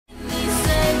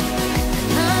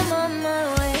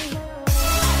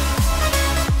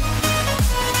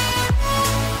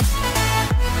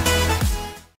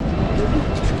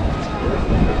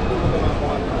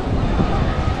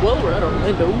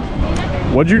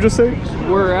Orlando. What'd you just say?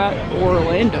 We're at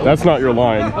Orlando. That's not your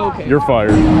line. Okay. You're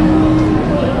fired.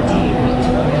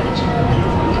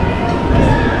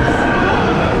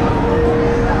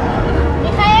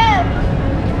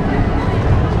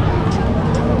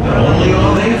 Only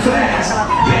all they fast.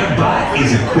 Their bite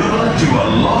is equivalent to a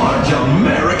large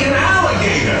American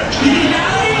alligator.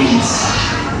 Nice!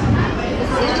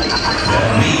 That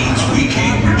means we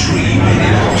can't retrieve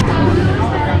any.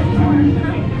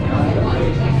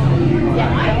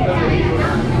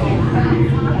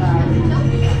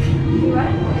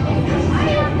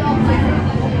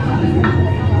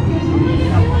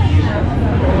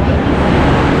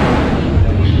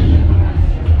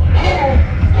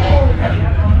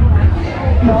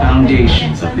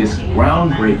 Foundations of this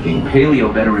groundbreaking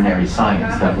paleo-veterinary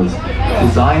science that was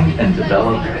designed and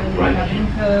developed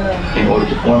in order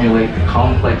to formulate the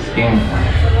complex game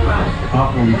plan that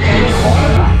properly takes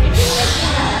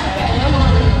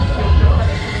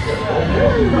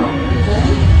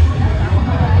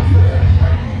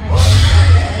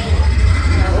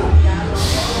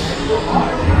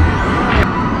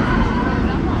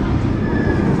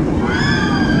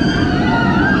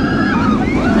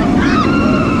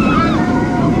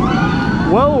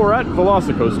Well, we're at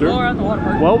Velocicoaster. We're at the water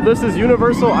park. Well, this is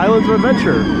Universal Islands of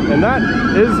Adventure, and that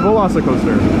is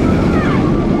Velocicoaster.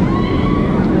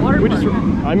 Water park.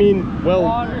 I mean, well...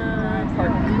 Water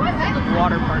park.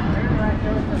 Water park.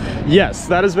 Yes,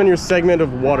 that has been your segment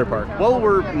of water park. Well,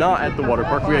 we're not at the water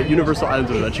park. We're at Universal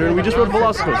Islands of Adventure, and we just rode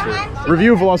Velocicoaster.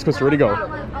 Review of Velocicoaster, where'd it go?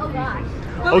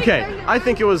 Okay, I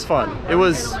think it was fun. It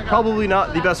was probably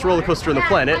not the best roller coaster on the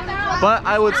planet, but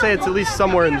I would say it's at least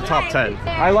somewhere in the top 10.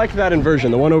 I liked that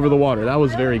inversion, the one over the water. That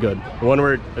was very good. The one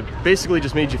where it basically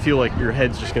just made you feel like your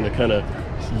head's just gonna kind of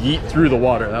yeet through the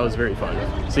water. That was very fun.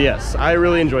 So yes, I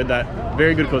really enjoyed that.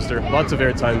 Very good coaster, lots of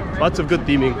airtime, lots of good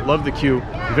theming, love the queue,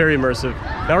 very immersive.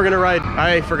 Now we're gonna ride,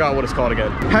 I forgot what it's called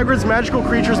again. Hagrid's Magical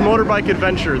Creatures Motorbike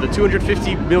Adventure, the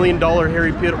 $250 million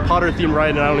Harry Potter themed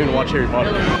ride, and I don't even watch Harry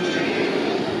Potter.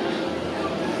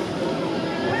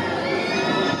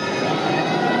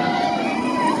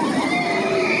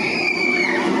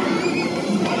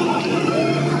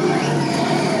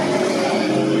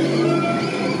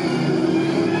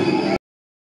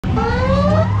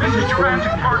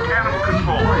 Jurassic Park Animal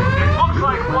Control. It looks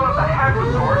like one of the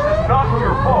Hagrosaurs has knocked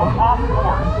your boat off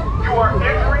course. You are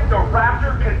entering the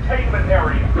Raptor containment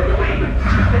area. Please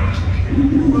stay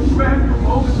seated. We'll grab your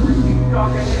boat and receive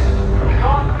dock ahead.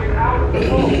 Not get out of the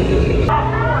boat. Off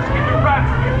course in the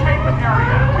Raptor containment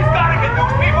area. We've got to get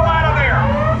those people out of there.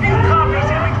 Few copies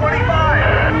every 25.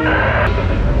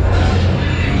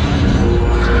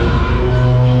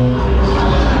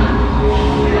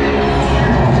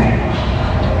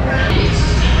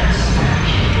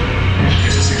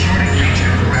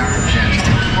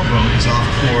 Off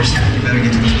course, you better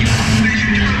get to those people.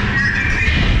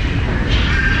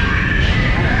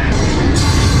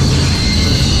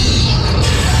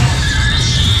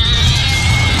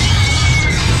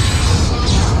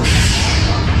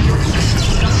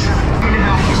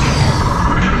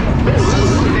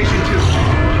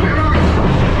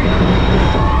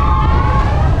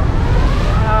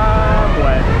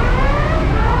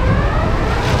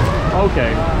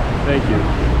 Okay, thank you.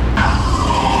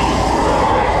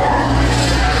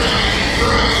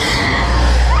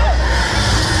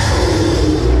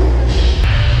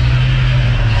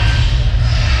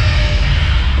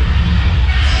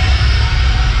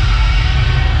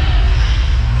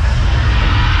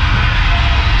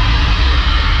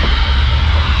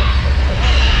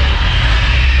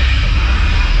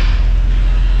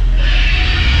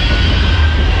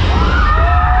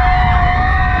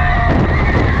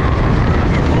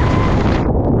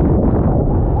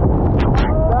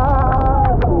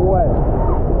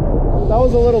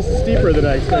 A little steeper than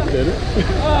I expected.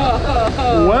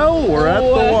 Well, we're at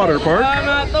the water park. I'm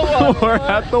at the water We're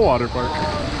at the water park.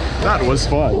 That was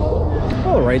fun.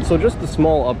 All right, so just a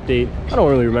small update. I don't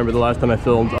really remember the last time I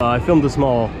filmed. I filmed a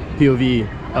small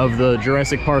POV of the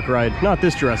Jurassic Park ride. Not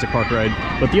this Jurassic Park ride,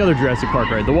 but the other Jurassic Park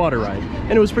ride, the water ride.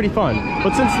 And it was pretty fun.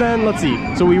 But since then, let's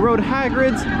see. So we rode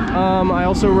Hagrid's. I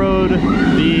also rode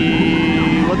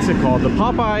the, what's it called? The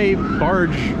Popeye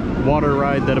barge water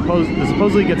ride that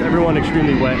supposedly gets everyone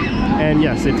extremely wet, and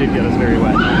yes, it did get us very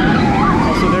wet.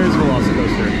 Also, there's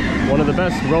Velocicoaster, one of the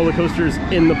best roller coasters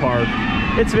in the park.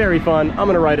 It's very fun. I'm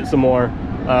gonna ride it some more.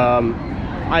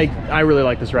 I really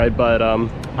like this ride, but I'm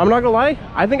not gonna lie,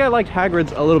 I think I liked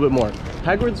Hagrid's a little bit more.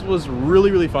 Hagrid's was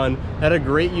really, really fun. Had a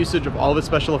great usage of all of its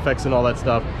special effects and all that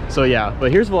stuff. So yeah,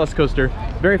 but here's Velocicoaster.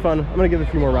 Very fun. I'm gonna give it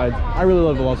a few more rides. I really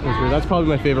love Velocicoaster. That's probably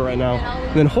my favorite right now.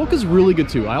 And then Hulk is really good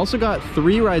too. I also got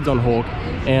 3 rides on Hulk,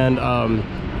 and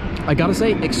I gotta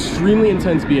say, extremely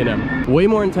intense B&M. Way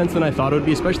more intense than I thought it would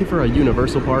be, especially for a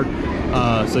Universal park.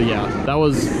 So yeah, that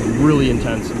was really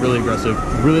intense, really aggressive.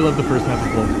 Really loved the first half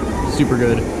of Hulk. Super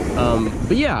good.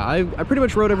 But yeah, I pretty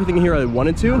much rode everything here I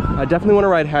wanted to. I definitely want to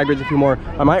ride Hagrid's a few more.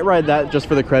 I might ride that just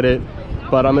for the credit,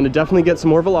 but I'm gonna definitely get some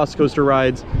more Velocicoaster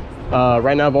rides.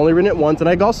 Right now I've only ridden it once, and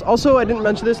I also, I didn't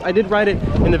mention this, I did ride it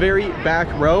in the very back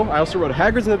row. I also rode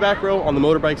Hagrid's in the back row on the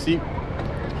motorbike seat.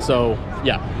 So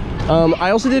yeah. I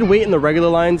also did wait in the regular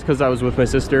lines because I was with my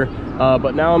sister,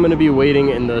 but now I'm going to be waiting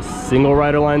in the single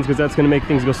rider lines because that's going to make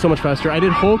things go so much faster. I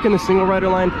did Hulk in the single rider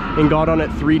line and got on it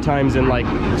 3 times in like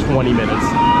 20 minutes,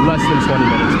 less than 20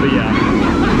 minutes, but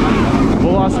yeah.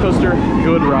 Velocicoaster,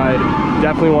 good ride,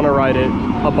 definitely want to ride it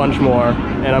a bunch more,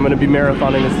 and I'm going to be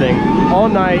marathoning this thing all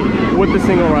night with the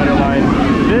single rider line.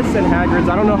 This and Hagrid's,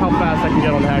 I don't know how fast I can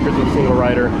get on Hagrid's with single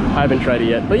rider. I haven't tried it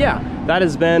yet, but yeah, that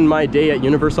has been my day at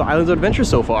Universal Islands of Adventure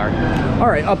so far. All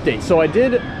right, update. So I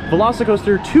did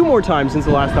Velocicoaster 2 more times since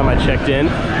the last time I checked in,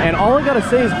 and all I gotta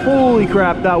say is, holy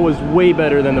crap, that was way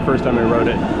better than the first time I rode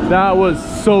it. That was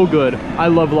so good. I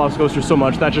love Velocicoaster so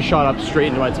much. That just shot up straight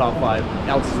into my top 5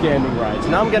 outstanding rides.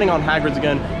 Now I'm getting on Hagrid's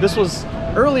again. This was,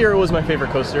 earlier it was my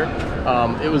favorite coaster.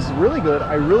 It was really good.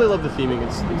 I really love the theming.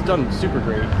 It's done super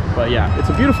great. But yeah, it's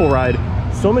a beautiful ride.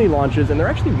 So many launches, and they're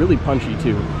actually really punchy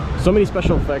too. So many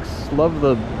special effects. Love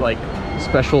the like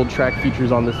special track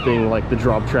features on this thing, like the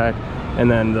drop track and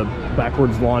then the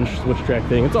backwards launch switch track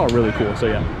thing. It's all really cool. So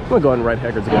yeah, I'm gonna go ahead and ride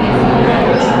Hagrid's again.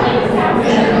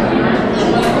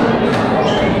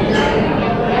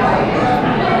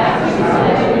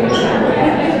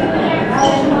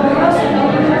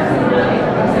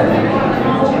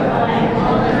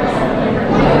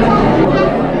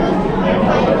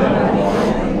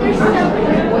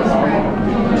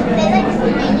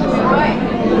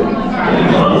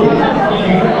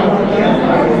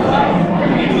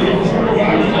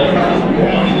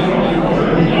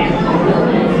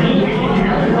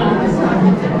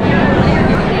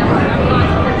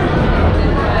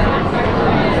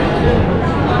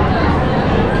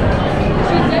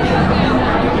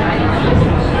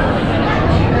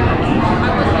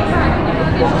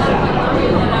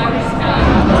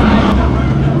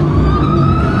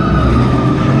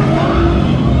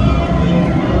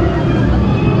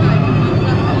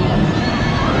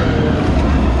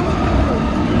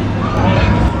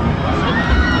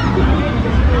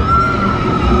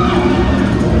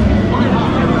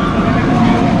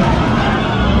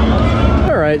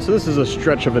 So this is a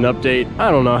stretch of an update. I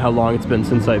don't know how long it's been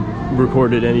since I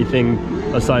recorded anything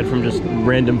aside from just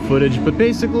random footage, but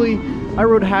basically I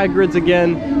rode Hagrid's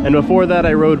again, and before that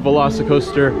I rode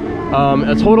Velocicoaster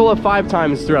a total of 5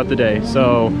 times throughout the day.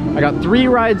 So I got 3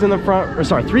 rides in the front, or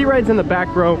sorry, 3 rides in the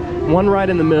back row, 1 ride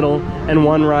in the middle, and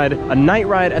 1 ride, a night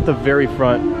ride at the very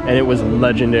front, and it was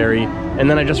legendary. And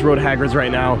then I just rode Hagrid's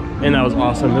right now, and that was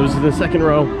awesome. It was in the second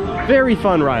row. Very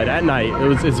fun ride at night.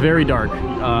 It's very dark.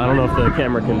 I don't know if the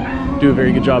camera can do a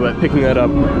very good job at picking that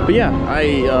up. But yeah,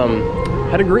 I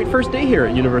had a great first day here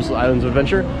at Universal Islands of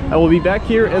Adventure. I will be back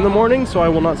here in the morning, so I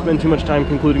will not spend too much time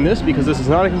concluding this because this is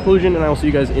not a conclusion, and I will see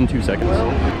you guys in 2 seconds.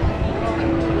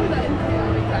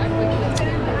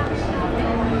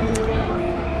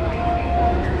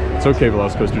 It's okay,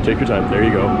 Velocicoaster, take your time. There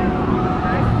you go.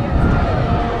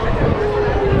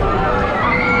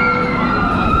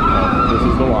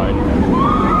 The line.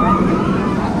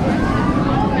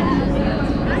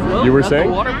 Well, you were saying?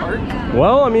 The water park.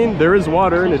 Well, I mean, there is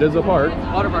water and it is a park.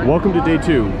 Water park. Welcome to day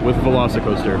 2 with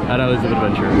Velocicoaster at Islands of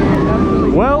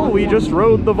Adventure. Well, we just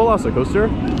rode the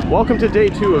Velocicoaster. Welcome to day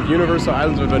 2 of Universal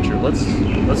Islands of Adventure.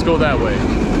 Let's go that way.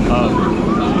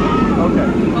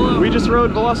 Okay. Hello. We just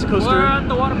rode Velocicoaster. We're at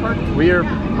the water park.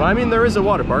 Well, I mean, there is a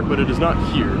water park, but it is not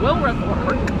here. Well, we're at the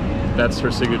water park. That's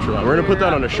her signature line. We're gonna put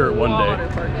that on a shirt one day.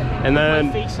 And then,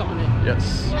 my face on it.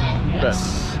 Yes.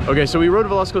 Okay, so we rode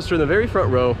Velocicoaster in the very front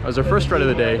row as our first ride of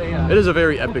the day. It is a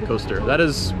very epic coaster. That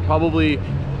is probably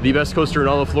the best coaster in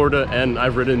all of Florida, and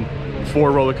I've ridden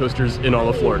 4 roller coasters in all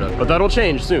of Florida. But that'll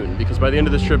change soon, because by the end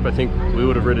of this trip, I think we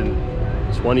would have ridden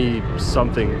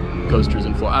 20-something coasters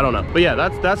in Florida. I don't know. But yeah,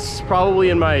 that's probably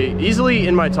easily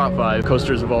in my top 5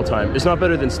 coasters of all time. It's not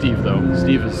better than Steve, though.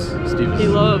 Steve is. He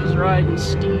loves riding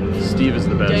Steve. Steve is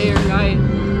the best. Day or night,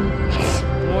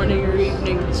 morning or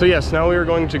evening. So yes, now we are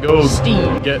going to go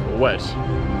get wet.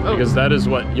 Because that is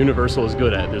what Universal is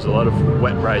good at. There's a lot of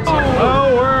wet rides here.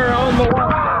 Oh, we're on the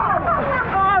water.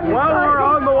 Well, we're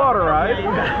on the water ride.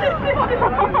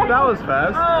 That was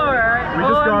fast. Alright. We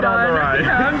just got on the ride.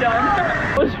 I'm done.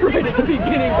 That was right at the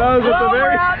beginning. That was at the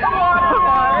very... We're at the water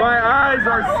park. My eyes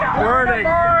are burning.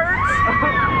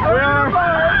 We are...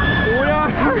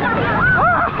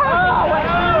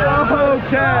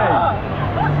 Okay.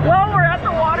 Well, we're at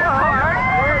the water park.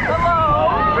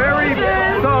 Hello. Very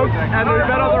soaked, and we've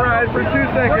been on the ride for 2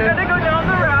 seconds. We're gonna go down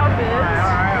the rapids.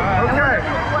 Okay.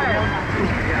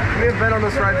 We have been on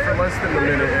this ride for less than a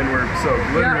minute, and we're soaked.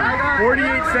 Literally,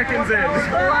 48 seconds in.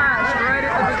 Splash right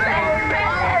at the beginning.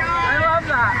 I love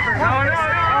that.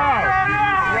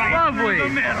 Lovely.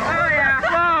 Oh yeah.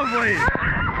 Lovely.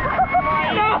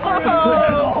 No.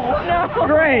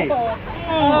 Great.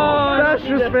 Oh, That's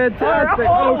just fantastic.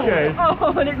 Okay.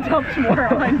 Oh, and it dumped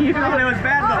more on you. It was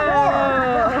bad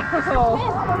before.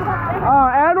 Oh,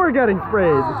 and we're getting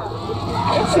sprayed.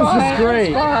 This is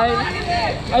great. It's fine.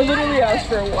 I literally asked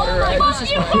for a water ride. This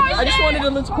is fine. I just wanted a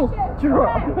little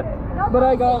drop, but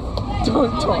I got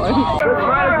dunked on. This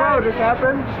might as well just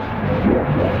happen.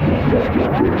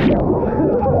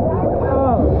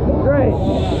 Oh, great.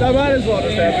 That might as well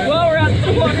just happen. Well, we're at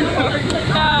the water park.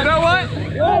 You know what?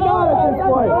 Why not at this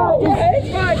point? It's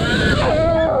fine.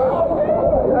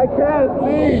 I can't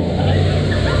see.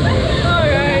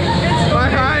 Alright, it's My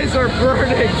eyes are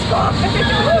burning.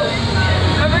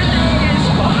 everything is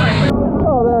fine.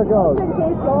 Oh, there it goes. In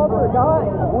case y'all forgot,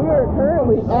 we are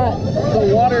currently at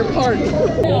the water park.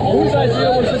 Whose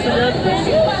idea was this again?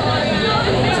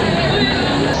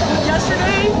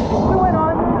 Yesterday, we went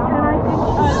on this and I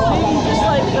think maybe just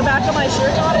like the back of my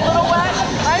shirt got a little wet.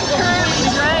 I'm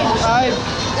currently drenched. I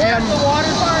am. The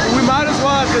water park. We might as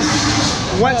well have been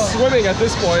wet swimming at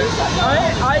this point.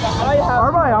 I have.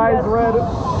 Are my eyes red?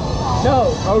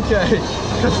 No. Okay,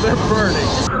 because they're burning.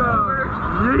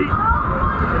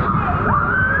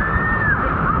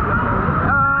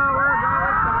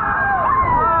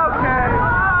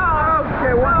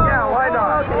 Okay, well, yeah, why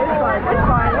not? Okay, it's fine. It's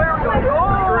fine. Where are we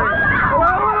going?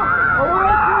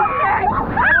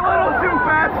 A little too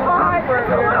fast for Hagrid.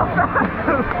 I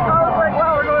was like,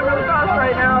 wow, we're going really fast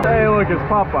right now. Hey, look, it's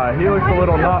Popeye. He looks a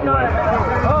little not wet.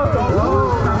 Oh.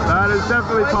 That is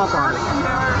definitely Popeye.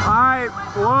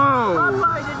 Whoa.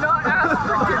 Popeye did not ask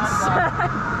for consent.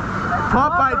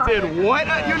 Popeye did what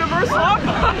at Universal?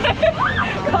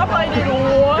 Popeye did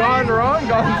what? Gone wrong?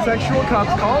 Gone sexual?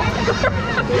 Cops called?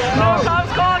 No,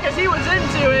 cops called because he was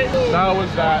into it. That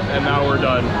was that, and now we're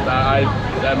done. I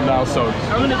am now soaked.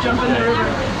 I'm going to jump in the river.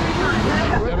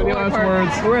 Do you have any last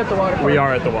words? We're at the water park. We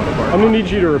are at the water park. I'm gonna need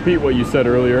you to repeat what you said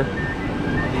earlier.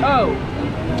 Oh.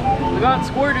 We got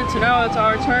squirted, so now it's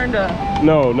our turn to...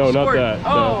 No, not Squirt. that.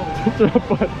 Oh. No.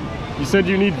 But you said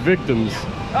you need victims.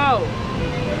 Oh.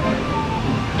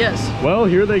 Yes. Well,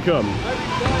 here they come.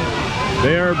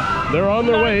 They're on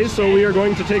their way, so we are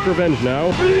going to take revenge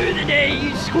now. The day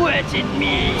you squirted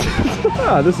me.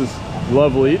 This is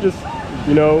lovely. Just,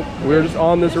 you know, we're just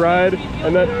on this ride,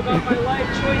 and then... About my life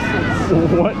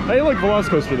choices. What? Hey, look,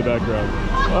 Velocicoaster in the background.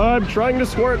 I'm trying to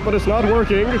squirt, but it's not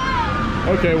working.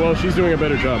 Okay, well, she's doing a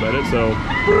better job at it, so...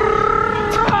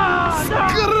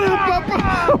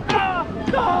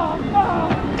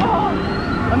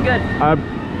 I'm good.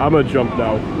 I'm gonna jump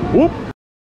now. Whoop!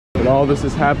 And all this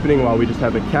is happening while we just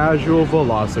have a casual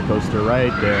Velocicoaster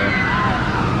right there.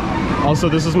 Also,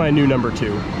 this is my new number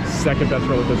 2. Second best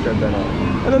roller coaster I've been on.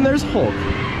 And then there's Hulk.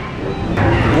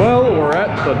 Well, we're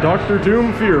at the Dr.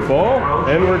 Doom Fearfall,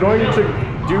 and we're going to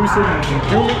do some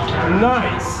doom.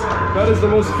 Nice! That is the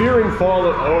most fearing fall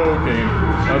of... Oh, okay.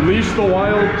 Unleash the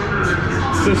wild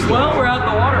system. Well, we're at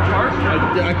the water park.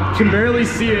 I can barely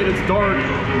see it, it's dark.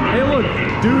 Hey look,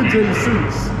 dudes in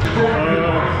suits.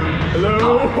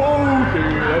 Hello?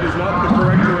 Okay, that is not the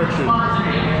correct direction.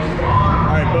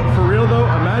 Alright, but for real though,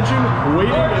 imagine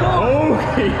waiting in...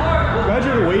 Okay!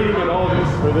 Imagine waiting in all this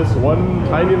for this one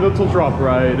tiny little drop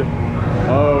ride.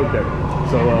 Okay.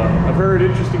 So, I've heard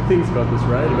interesting things about this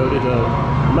ride, about it,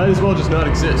 might as well just not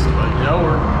exist, but, you know,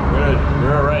 we're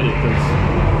gonna ride it,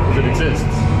 because it exists.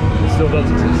 It still does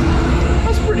exist.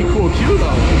 That's pretty cool queue,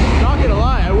 though. Not gonna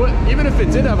lie, I would, even if it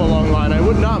did have a long line, I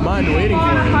would not mind waiting for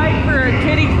it. Hype for a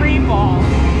kiddie free fall.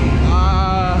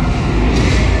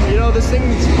 You know, this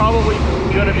thing's probably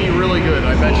gonna be really good,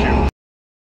 I bet you.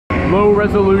 Low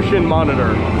resolution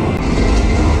monitor.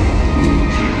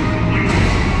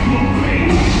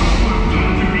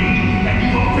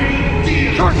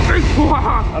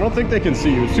 I don't think they can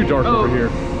see you. It's too dark over here.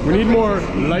 We need more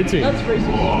lighting. That's racist.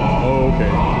 Oh,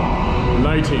 okay.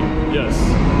 Lighting, yes.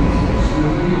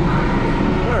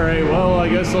 Alright, well, I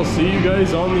guess I'll see you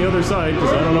guys on the other side,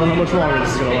 because I don't know how much longer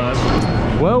this is going to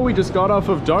last. Well, we just got off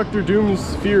of Dr.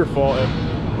 Doom's Fearfall.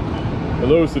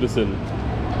 Hello, citizen.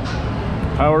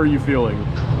 How are you feeling?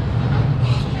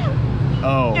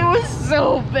 Oh. It was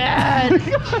so bad.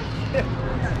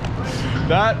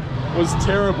 That was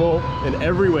terrible in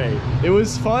every way. It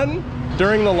was fun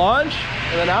during the launch,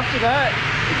 and then after that,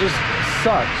 it just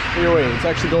sucked. Here, wait, it's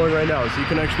actually going right now, so you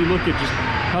can actually look at just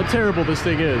how terrible this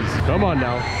thing is. Come on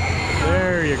now.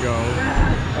 There you go.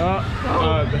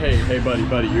 Hey,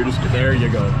 buddy, you're just, there you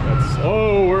go. That's,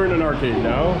 oh, we're in an arcade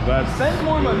now. That's, spend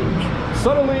more money.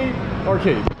 Suddenly,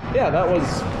 arcade. Yeah, that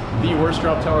was the worst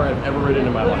drop tower I've ever ridden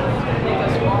in my life.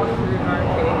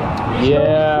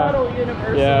 Yeah,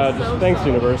 just thanks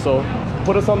Universal.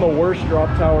 Put us on the worst drop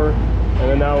tower, and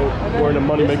then now we're in a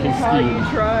money-making scheme. You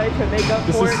try to make up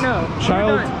This for is it? No.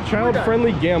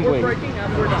 child-friendly gambling. We're breaking up.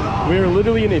 We're done. We are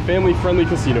literally in a family-friendly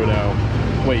casino now.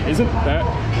 Wait, isn't that?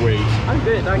 Wait. I'm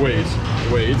good. Wait.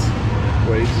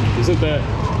 Isn't that?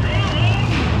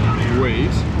 Wait.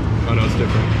 Oh no, it's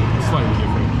different. It's slightly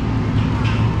different.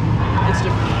 It's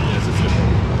different. Yes, it's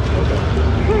different.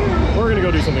 Okay. We're gonna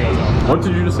go do something else now. What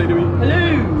did you just say to me?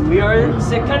 Hello. We are in the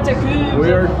catacombs.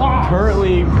 We are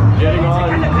currently getting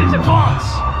on.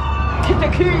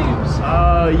 Catacombs.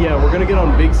 Yeah, we're gonna get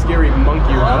on Big Scary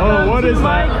Monkey. Welcome what to is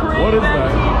my that? crib. What is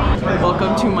that?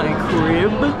 Welcome to my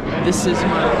crib. This is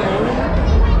my home.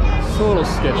 It's a little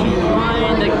sketchy.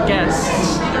 Find a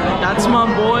guest. That's my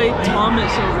boy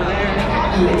Thomas over there.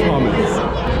 Thomas.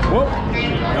 Well,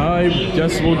 I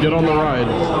guess we'll get on the ride.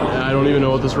 I don't even know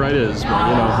what this ride is, but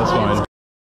you know, that's fine.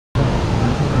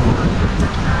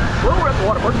 Well, we're at the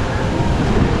water park.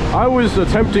 I was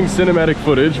attempting cinematic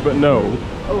footage, but no.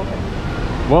 Oh, okay.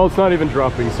 Well, it's not even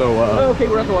dropping, so Okay,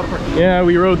 we're at the water park. yeah,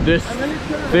 we rode this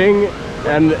thing,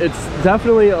 and it's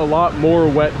definitely a lot more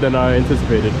wet than I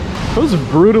anticipated. It was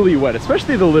brutally wet,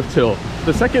 especially the lift hill.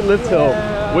 The second lift hill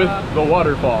with the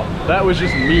waterfall. That was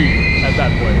just me at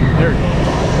that point. There you go.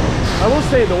 I will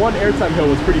say the one airtime hill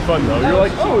was pretty fun though. You're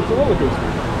like, oh, it's a roller coaster.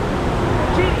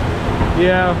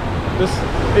 Yeah,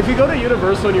 if you go to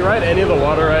Universal and you ride any of the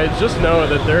water rides, just know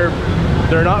that they're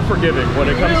not forgiving when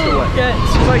it comes to wet.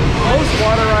 It's like most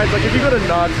water rides, like if you go to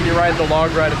Knott's and you ride the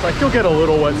log ride, it's like you'll get a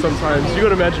little wet sometimes. You go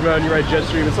to Magic Mountain, you ride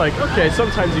Jetstream, it's like, okay,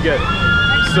 sometimes you get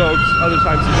soaked, other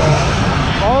times you don't.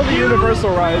 All the Universal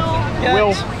rides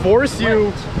will force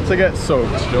you to get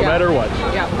soaked, no matter what.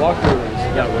 Walk the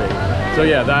rules that way. So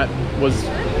yeah, that was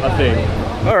a thing.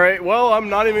 All right, well, I'm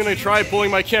not even gonna try pulling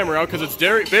my camera out because it's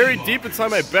very deep inside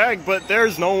my bag, but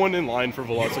there's no one in line for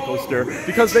Velocicoaster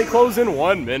because they close in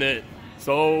 1 minute.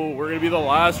 So we're gonna be the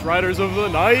last riders of the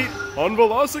night on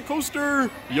Velocicoaster.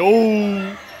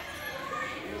 Yo,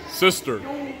 sister.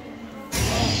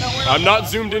 I'm not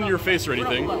zoomed in your face or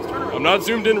anything. I'm not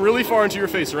zoomed in really far into your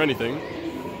face or anything.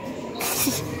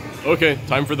 Okay,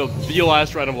 time for the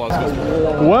last ride of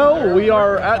Velocicoaster. Well, we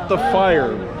are at the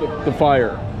fire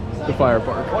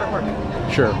park.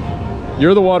 Sure.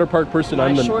 You're the water park person,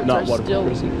 I'm the not water park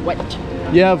person. Wet.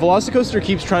 Yeah, Velocicoaster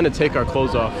keeps trying to take our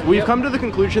clothes off. We've come to the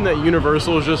conclusion that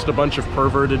Universal is just a bunch of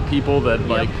perverted people that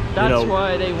like, That's you know,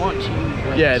 why they want you.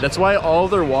 Wet. yeah, that's why all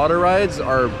their water rides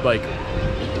are like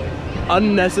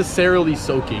unnecessarily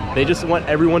soaking. They just want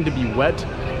everyone to be wet,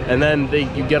 and then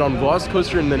you get on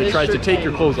Velocicoaster and then it tries to take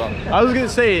your clothes off. I was gonna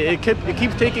say it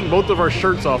keeps taking both of our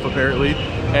shirts off apparently,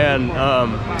 and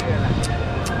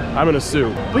I'm gonna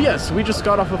sue. But yes, we just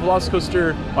got off of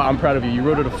Velocicoaster. Wow, I'm proud of you. You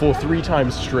rode it a full 3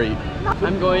 times straight.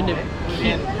 I'm going to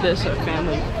keep this a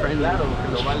family-friendly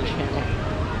channel.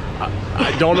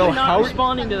 I don't know I'm not how.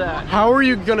 responding to that. How are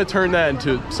you gonna turn that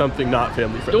into something not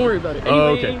family friendly? Don't worry about it.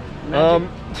 Anyway, Oh, okay.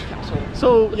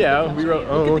 So yeah, we wrote.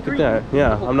 Oh, look at that.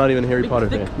 Yeah, I'm not even a Harry Potter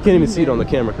fan. You can't even see it on the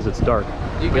camera because it's dark.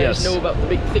 You guys know about the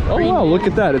big thick Oh green wow, man? look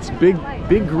at that. It's big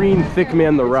green thick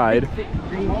man the ride. Thick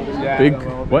green man. Big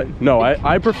what? No,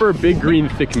 I prefer big green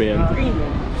thick man. Green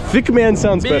man. Thick man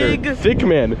sounds better. Big. Thick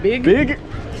man. Big.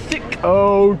 Thick.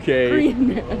 Okay. Green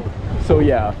man. So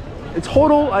yeah, in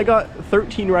total I got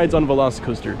 13 rides on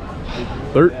Velocicoaster.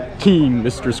 13,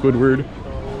 Mr. Squidward.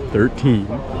 13.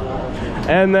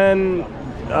 And then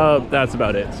that's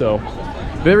about it. So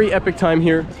very epic time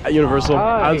here at Universal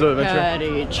Islands of Adventure. I had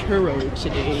a churro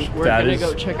today. We're gonna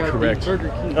go check out the Burger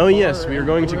King. Oh yes, we are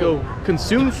going to go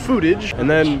consume foodage, and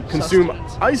then consume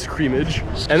ice creamage,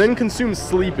 and then consume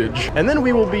sleepage, and then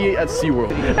we will be at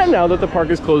SeaWorld. And now that the park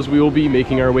is closed, we will be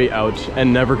making our way out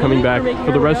and never coming back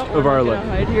for the rest of our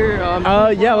life.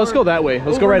 Yeah, let's go that way.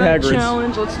 Let's go ride Hagrid's.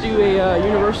 Challenge. Let's do a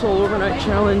Universal overnight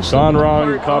challenge. Gone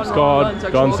wrong, cops called,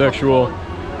 gone sexual.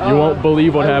 You won't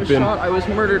believe what happened. I was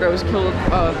murdered. I was killed.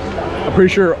 I'm pretty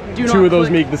sure 2 of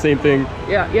those make the same thing.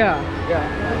 Yeah.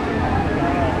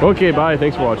 Okay, bye.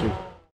 Thanks for watching.